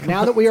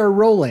now that we are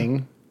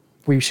rolling,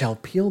 we shall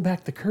peel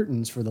back the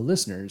curtains for the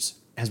listeners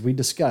as we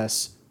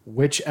discuss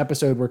which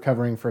episode we're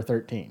covering for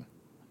 13.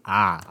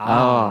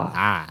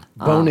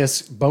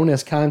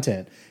 Bonus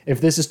content.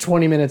 If this is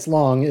 20 minutes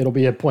long, it'll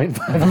be a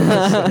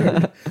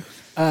 0.5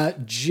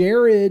 episode.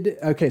 Jared,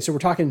 okay, so we're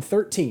talking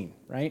 13,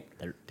 right?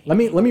 13.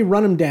 Let me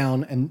run them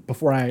down and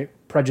before I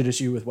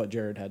prejudice you with what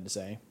Jared had to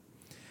say.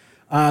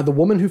 The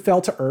Woman Who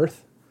Fell to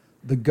Earth,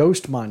 The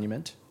Ghost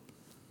Monument,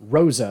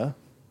 Rosa,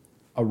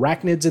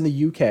 Arachnids in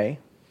the UK,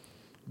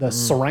 the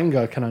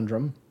Saranga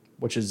Conundrum,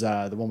 which is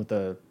the one with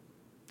the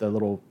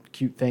little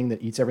cute thing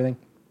that eats everything.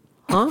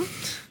 Huh?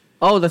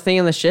 Oh, the thing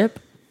in the ship?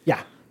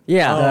 Yeah.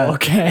 Yeah.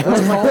 Okay.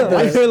 What's it called?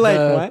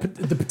 What?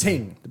 The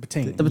Pating. The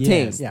Pating. The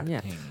Pating. Yes.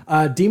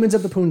 Yeah. Demons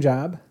of the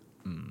Punjab, That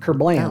one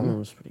Kerblam,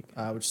 was pretty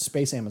good. which is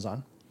Space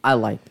Amazon, I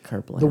like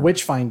Kerblam. The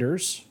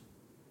Witchfinders,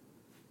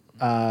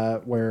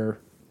 where,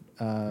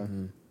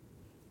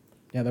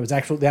 yeah, that was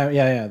actual.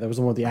 Yeah, that was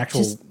the one with the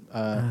actual.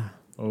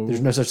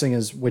 There's no such thing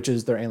as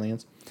witches; they're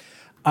aliens.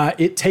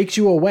 It Takes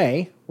You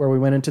Away, where we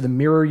went into the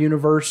mirror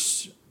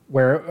universe,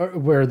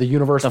 where the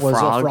universe was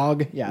frog? a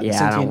frog. Yeah, the Yeah, I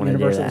don't sentient wanna do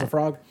universe was a that.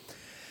 frog.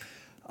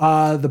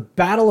 The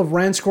Battle of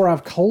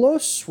Ranskorov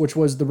Kolos, which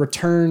was the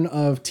return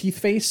of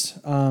Teethface.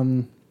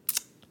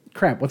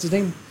 What's his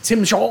name?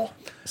 Tim Shaw.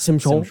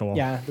 Simshol.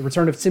 Yeah, the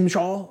return of Tim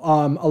Shaw,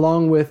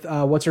 along with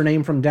what's her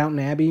name from Downton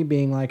Abbey,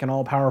 being like an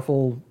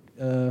all-powerful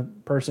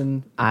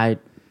person. I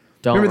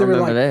don't Remember they were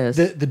remember like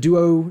this. the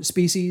duo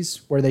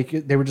species where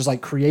they were just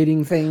like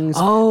creating things,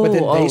 Oh, but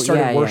then they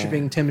started yeah,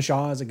 worshiping Tim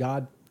Shaw as a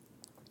god.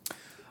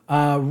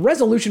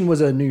 Resolution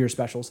was a New Year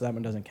special, so that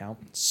one doesn't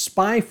count.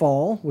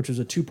 Spyfall, which was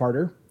a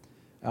two-parter.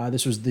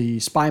 This was the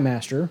Spy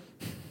Master.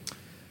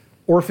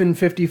 Orphan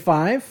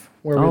 55,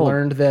 where we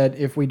learned that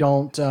if we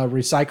don't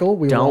recycle,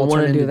 we Don't will all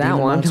wanna turn do into that demon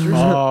one. monsters.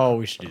 Oh,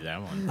 we should do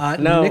that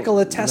one. No,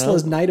 Nikola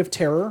Tesla's no. Night of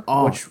Terror,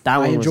 Oh, which that I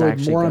one was enjoyed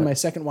actually more on good. my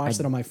second watch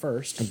than on my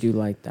first. I do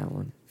like that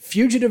one.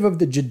 Fugitive of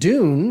the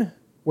Jadoon,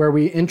 where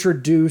we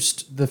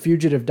introduced the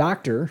Fugitive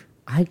Doctor.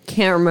 I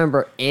can't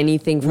remember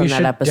anything from We that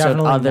should episode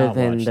definitely other not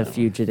than watch the that one.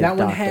 fugitive That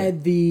one doctor.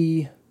 had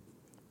the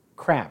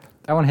crap.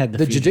 That one had the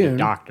The fugitive Jadoon.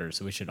 doctor,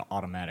 so we should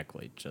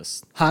automatically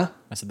just. Huh?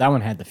 I said that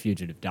one had the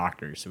fugitive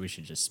doctor, so we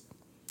should just.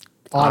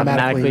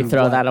 automatically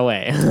throw what? that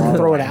away.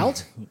 Throw it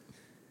out?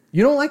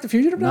 You don't like the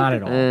Fugitive Not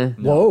Doctor? at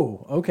all.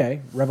 Whoa,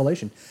 okay.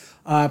 Revelation.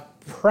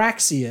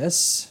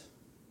 Praxius.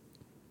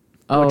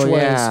 Oh, Which was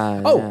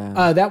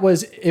yeah. that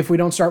was if we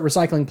don't start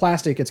recycling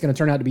plastic, it's going to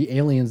turn out to be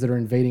aliens that are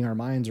invading our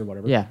minds or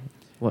whatever. Yeah.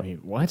 What?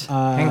 Wait, what?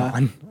 Hang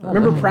on.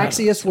 Remember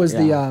Praxius was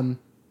the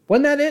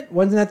wasn't that it?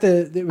 Wasn't that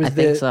it was I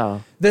think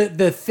so.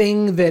 The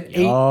thing that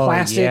ate Oh,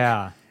 plastic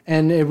yeah.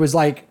 and it was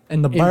like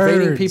And the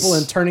invading birds. people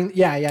and turning Oh,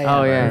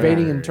 yeah,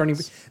 invading yeah. and turning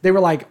they were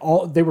like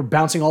they were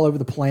bouncing all over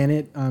the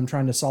planet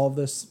trying to solve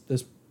this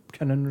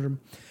conundrum.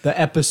 The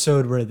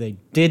episode where they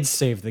did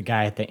save the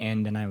guy at the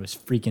end, and I was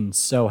freaking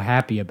so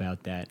happy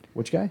about that.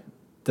 Which guy?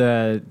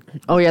 The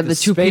The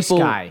two space people.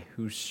 guy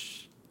who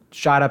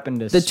shot up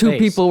into The space. two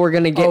people were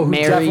gonna get who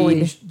definitely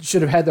married.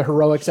 should have had the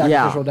heroic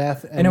sacrificial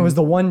death. And it was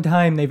the one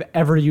time they've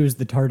ever used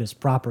the TARDIS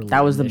properly.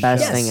 That was in the this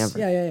best show. thing ever.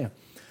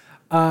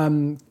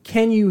 Yeah.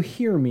 Can you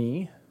hear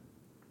me?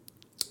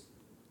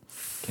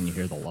 Can you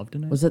hear the love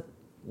tonight? Was it?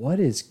 What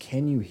is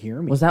Can You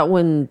Hear Me? Was that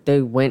when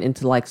they went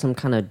into like some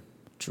kind of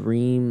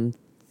dream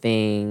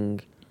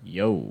thing?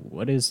 Yo,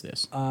 what is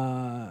this?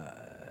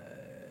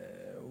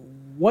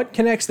 What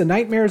connects the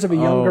nightmares of a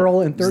young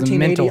girl in it's the 1380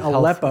 mental health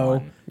Aleppo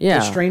one. Yeah.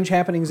 to strange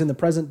happenings in the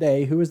present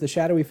day? Who is the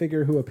shadowy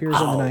figure who appears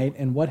in the night,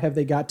 and what have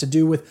they got to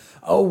do with?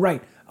 Oh,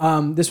 right.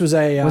 This was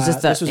a Was this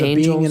the this was a being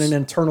in angels? an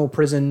internal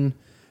prison,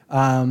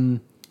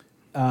 and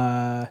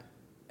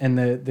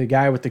the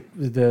guy with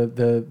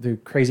the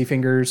crazy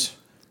fingers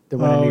that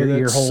went into your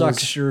ear holes.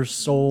 sucks your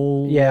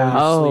soul. Yeah.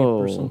 while you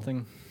Oh. sleep or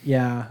something.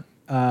 Yeah.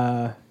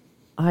 I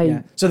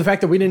Yeah. So the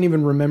fact that we didn't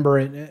even remember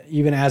it,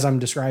 even as I'm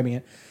describing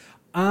it,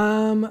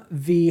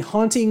 the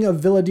Haunting of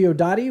Villa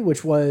Diodati,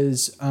 which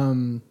was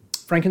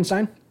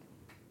Frankenstein.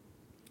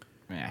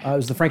 It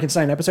was the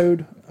Frankenstein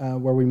episode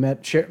where we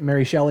met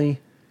Mary Shelley.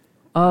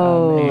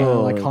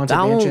 Like Haunted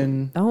that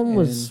Mansion. That one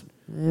was.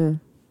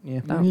 Yeah.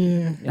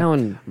 That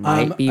one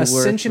might be worth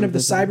Ascension of the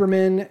revisiting.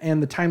 Cybermen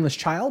and the Timeless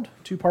Child,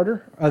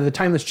 two-parter. The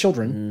Timeless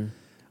Children,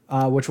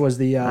 which was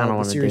the don't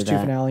wanna series do 2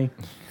 that. finale.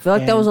 I feel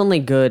like that and- was only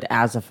good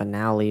as a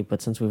finale,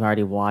 but since we've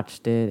already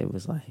watched it, it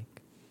was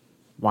like,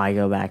 why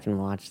go back and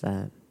watch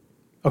that?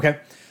 Okay.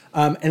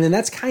 And then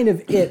that's kind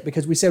of it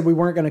because we said we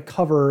weren't going to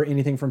cover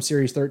anything from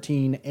Series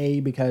 13, A,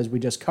 because we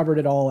just covered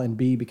it all, and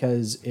B,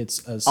 because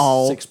it's a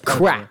Oh, six-parter.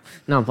 crap.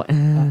 No, I'm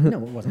playing. No,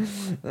 it wasn't.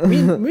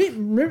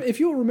 If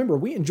you'll remember,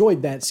 we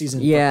enjoyed that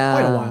season Yeah.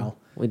 for quite a while.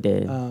 We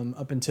did.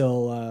 Up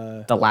until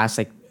the last,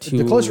 like, two.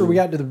 the closer we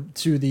got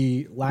to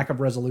the lack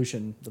of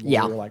resolution, the more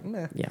Yeah. we were like,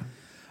 meh. Yeah.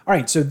 All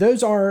right, so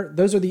those are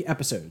the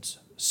episodes.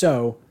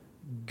 So,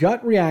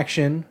 gut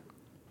reaction,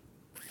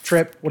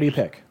 Trip, what do you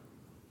pick?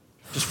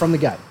 Just from the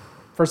gut.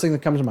 First thing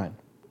that comes to mind.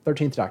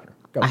 13th Doctor.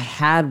 Go. I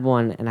had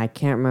one, and I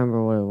can't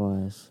remember what it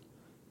was.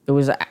 It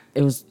was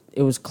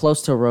It was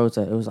close to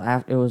Rosa.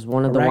 It was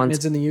one of the ones.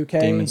 Arachnids in the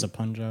UK. Demons of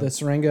Punjab. The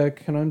Saranga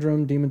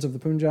Conundrum. Demons of the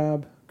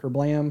Punjab.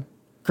 Kerblam.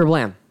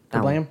 Kerblam.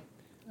 That one.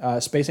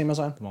 Kerblam. Space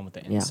Amazon. The one with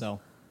the Yeah. incel.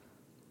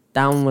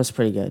 That one was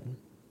pretty good.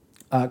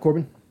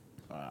 Corbin.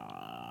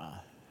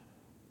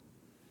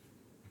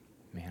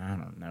 Man, I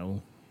don't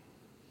know.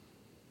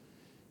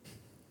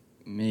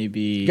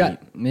 Maybe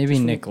Gut.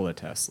 Nikola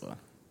Tesla.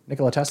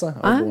 Nikola Tesla.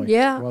 Oh boy.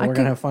 Yeah, Well, I we're could-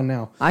 gonna have fun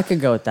now. I could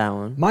go with that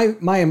one.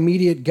 My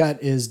immediate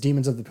gut is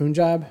Demons of the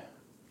Punjab,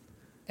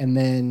 and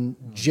then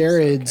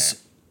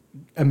Jared's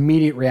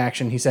immediate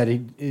reaction. He said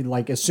he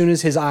like as soon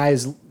as his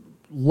eyes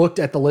looked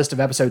at the list of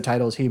episode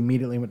titles, he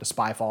immediately went to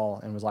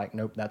Spyfall and was like,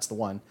 "Nope, that's the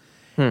one."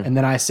 And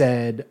then I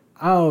said,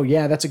 "Oh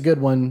yeah, that's a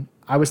good one."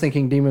 I was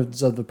thinking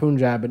Demons of the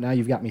Punjab, but now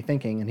you've got me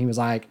thinking. And he was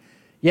like,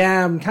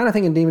 "Yeah, I'm kind of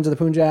thinking Demons of the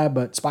Punjab,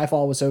 but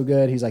Spyfall was so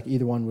good." He's like,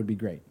 "Either one would be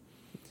great."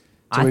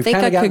 So I we've think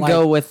kinda I got, could like-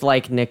 go with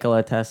like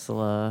Nikola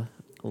Tesla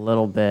a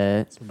little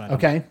bit. We're about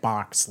Okay. to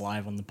box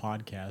live on the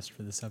podcast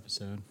for this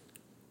episode.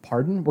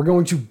 Pardon? We're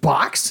going to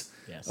box?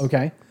 Yes.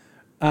 Okay.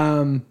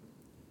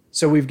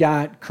 So we've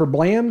got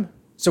Kerblam.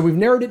 So we've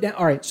narrowed it down.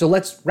 All right. So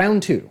let's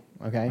round two.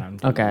 Okay.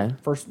 Round two. Okay.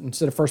 First,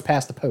 instead of first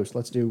past the post,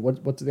 let's do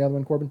what's the other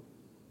one, Corbin?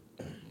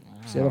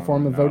 What's the other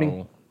form of voting?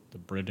 No, the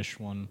British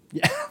one.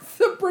 Yeah,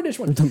 the British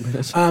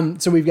one.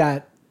 So we've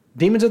got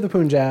Demons of the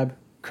Punjab,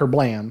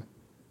 Kerblam,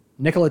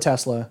 Nikola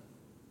Tesla,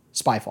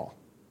 Spyfall.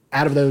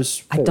 Out of those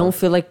four, I don't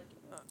feel like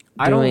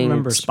I don't doing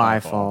remember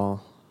Spyfall.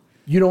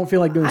 you don't feel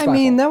like doing Spyfall. I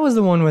mean, that was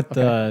the one with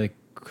the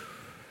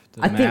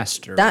I think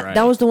master. that right?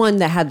 that was the one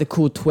that had the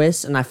cool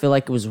twist, and I feel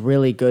like it was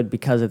really good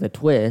because of the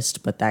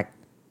twist. But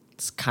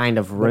that's kind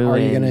of ruined. Are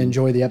you going to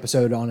enjoy the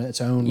episode on its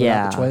own without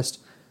Yeah. the twist?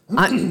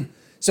 I,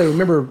 So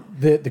remember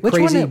the Which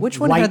crazy one? Which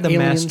one light had the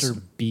aliens?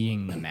 master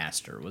being the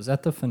master? Was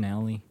that the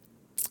finale?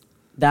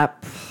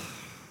 that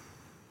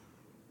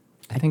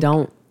I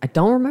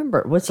don't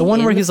remember. What's The he one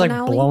in where the he's like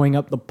finale? blowing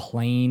up the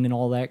plane and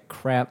all that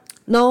crap.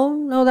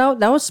 No,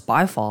 that was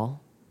Spyfall.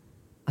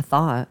 I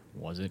thought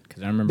Was it?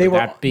 Because I remember They were-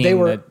 that being they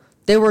were- the,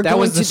 they were That going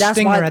was to. the That's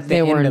stinger why at the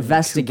they were end of the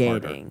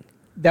investigating.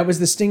 That was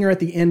the stinger at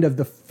the end of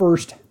the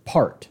first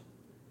part,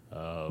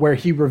 where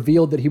he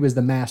revealed that he was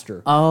the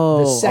master.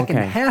 Oh, the second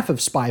okay. half of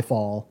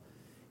Spyfall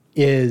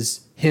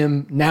is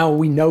him. Now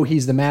we know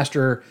he's the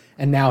master,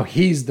 and now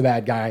he's the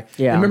bad guy.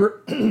 Yeah. And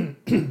remember,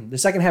 the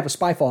second half of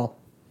Spyfall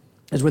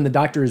is when the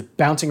doctor is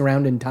bouncing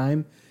around in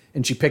time,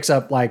 and she picks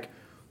up like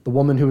the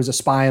woman who was a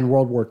spy in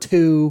World War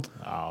II,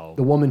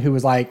 the woman who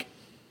was like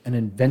an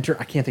inventor.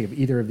 I can't think of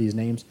either of these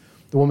names.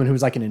 The woman who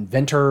was like an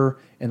inventor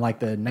in like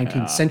the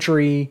 19th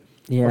century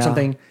Yeah. or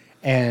something,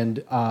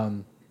 and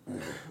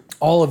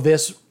all of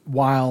this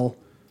while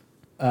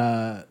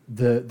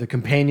the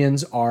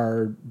companions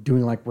are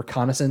doing like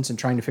reconnaissance and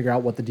trying to figure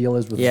out what the deal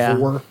is with Yeah.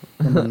 Vor.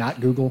 Remember, not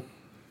Google.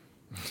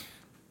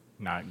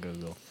 not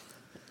Google.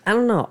 I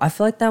don't know. I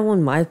feel like that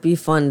one might be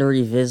fun to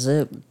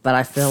revisit, but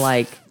I feel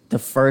like the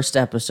first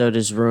episode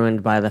is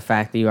ruined by the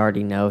fact that you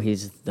already know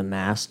he's the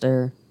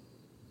master.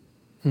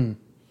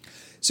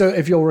 So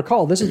if you'll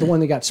recall, this is the one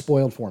that got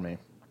spoiled for me.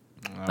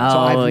 Oh, So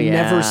I've yeah.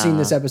 never seen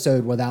this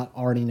episode without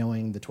already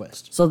knowing the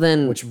twist. So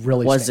then, which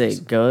really was stinks.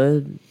 it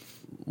good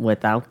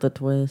without the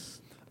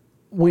twist?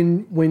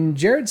 When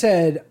Jared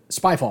said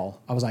Spyfall,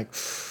 I was like,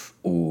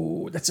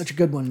 "Ooh, that's such a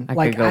good one!" I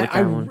like could go with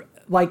that one.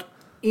 like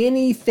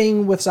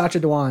anything with Sacha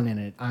Dhawan in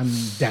it, I'm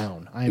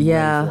down. I'm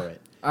Yeah. ready for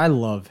it. I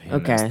love him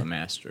as Okay. the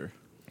master.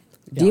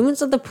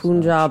 Demons of the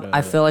Punjab,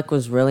 I show. feel like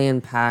was really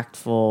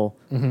impactful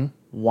Mm-hmm.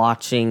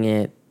 watching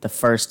it the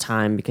first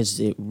time because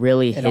it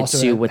really hits also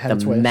you had- with had a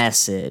the twist.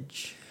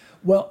 message.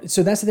 Well,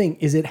 so that's the thing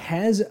is it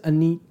has a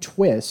neat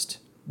twist,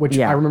 which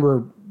Yeah. I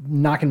remember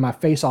knocking my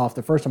face off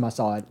the first time I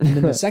saw it, and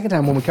then the second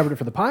time when we covered it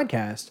for the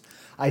podcast,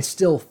 I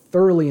still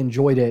thoroughly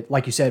enjoyed it.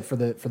 Like you said, for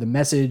the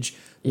message.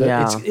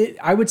 Yeah.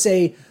 I would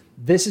say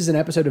this is an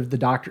episode of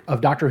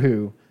Doctor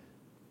Who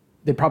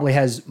that probably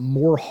has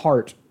more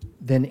heart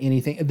than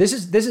anything. This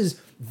is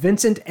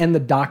Vincent and the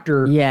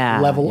Doctor Yeah,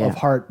 level yeah. of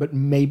heart, but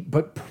maybe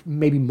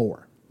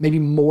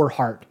more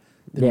heart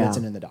than Yeah.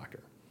 Vincent and the Doctor.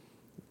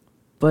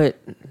 But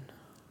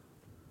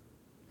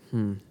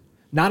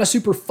Not a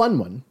super fun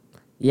one.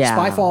 yeah,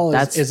 Spyfall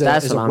is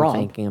that's a what I'm romp.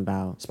 thinking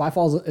about.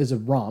 Spyfall is a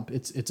romp.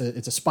 It's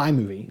a spy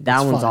movie. That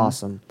It's one's fun.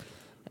 awesome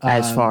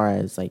as far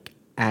as like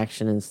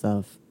action and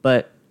stuff.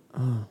 But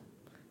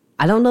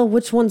I don't know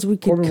which ones we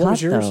could Corbin, what cut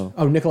was yours? though.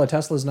 Oh, Nikola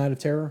Tesla's Night of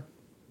Terror.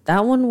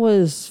 That one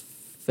was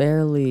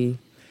fairly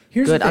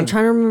Here's good. the thing. I'm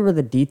trying to remember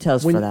the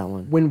details when, for that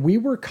one. When we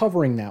were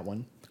covering that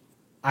one,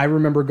 I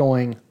remember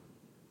going,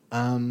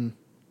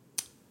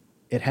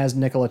 it has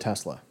Nikola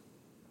Tesla.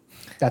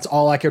 That's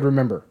all I could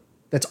remember.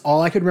 That's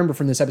all I could remember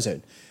from this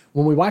episode.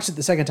 When we watched it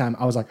the second time,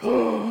 I was like,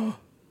 oh,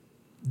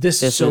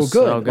 this is so is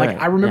good. so good. Like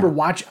I remember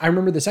Yeah. I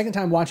remember the second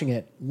time watching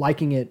it,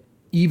 liking it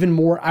even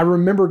more. I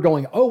remember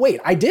going, oh wait,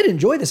 I did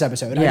enjoy this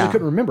episode. I Yeah. just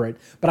couldn't remember it,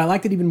 but I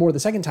liked it even more the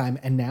second time.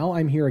 And now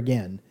I'm here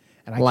again,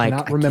 and I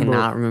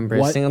cannot remember a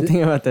what single the-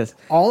 thing about this.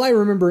 all I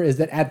remember is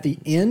that at the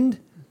end,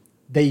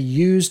 they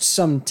used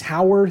some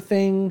tower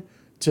thing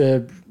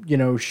to,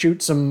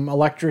 shoot some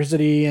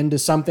electricity into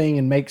something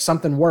and make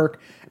something work.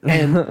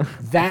 And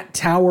that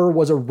tower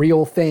was a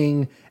real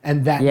thing.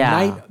 And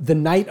that the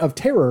Night of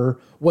Terror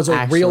was a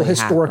Actually real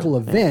historical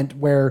happened, event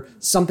where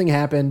something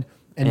happened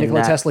and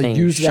Nikola that Tesla thing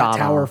used that shot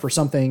tower off. for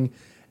something.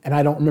 And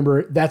I don't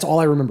remember. That's all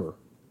I remember.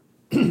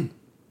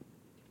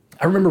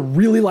 I remember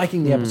really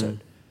liking the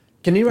episode.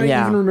 Can anybody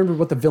Yeah. even remember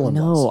what the villain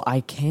was? No,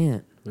 I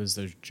can't. It was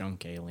those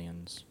junk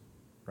aliens,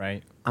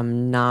 right?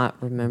 I'm not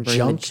remembering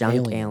Junk the junk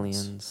aliens.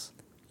 aliens.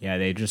 Yeah,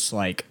 they just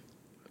like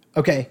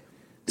Okay.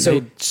 So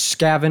they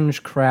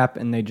scavenge crap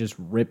and they just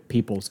rip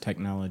people's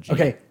technology.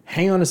 okay,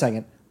 hang on a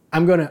second.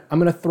 I'm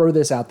gonna throw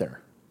this out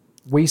there.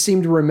 We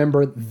seem to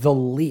remember the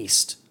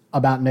least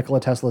about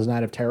Nikola Tesla's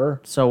Night of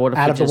Terror. So what if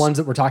out we of the just ones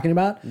that we're talking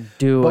about?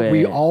 do but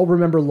we it? all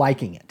remember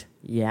liking it.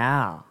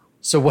 Yeah,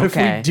 So what if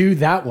Okay. we do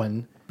that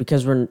one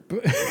because we're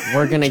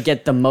gonna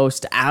get the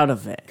most out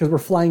of it. because we're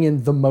flying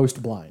in the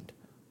most blind?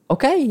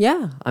 Okay,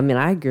 yeah. I mean,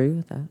 I agree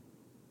with that.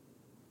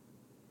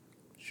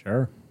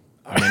 Sure.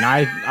 I mean,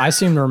 I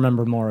seem to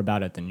remember more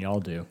about it than y'all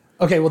do.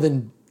 Okay, well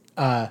then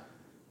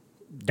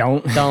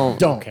Don't.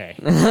 Don't. Okay.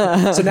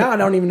 so now I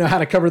don't even know how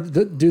to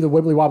do the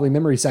wibbly wobbly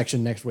memory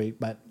section next week,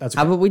 but that's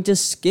How okay. about we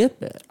just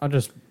skip it? I'll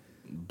just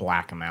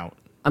black them out.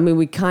 I mean,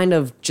 we kind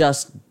of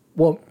just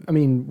Well, I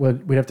mean,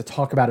 we'd have to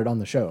talk about it on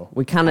the show.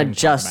 we kind can of talk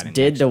just about it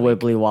did next the week.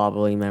 wibbly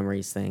wobbly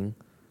memories thing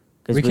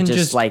because We we, can just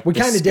just- like We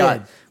kind of discuss-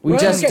 did. We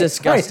Well, just okay,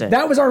 discussed right, it.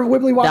 That was our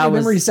wibbly wobbly That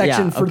was- memory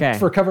section yeah, okay.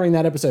 for covering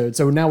that episode.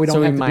 So now we don't So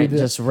we have to might do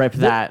the, just rip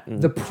that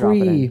and The drop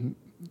it in.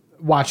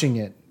 pre-watching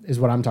it is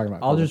what I'm talking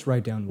about. I'll just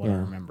write down what I Yeah.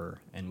 remember,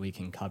 and we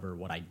can cover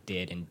what I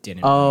did and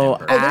didn't Oh,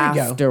 remember. Oh, there you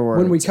go.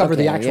 afterwards. When we cover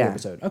the Okay, actual yeah.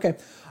 episode. Okay.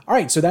 All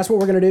right. So that's what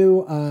we're going to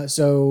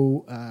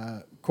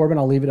do. Corbin,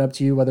 I'll leave it up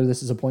to you whether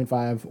this is a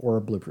 0.5 or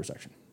a blooper section.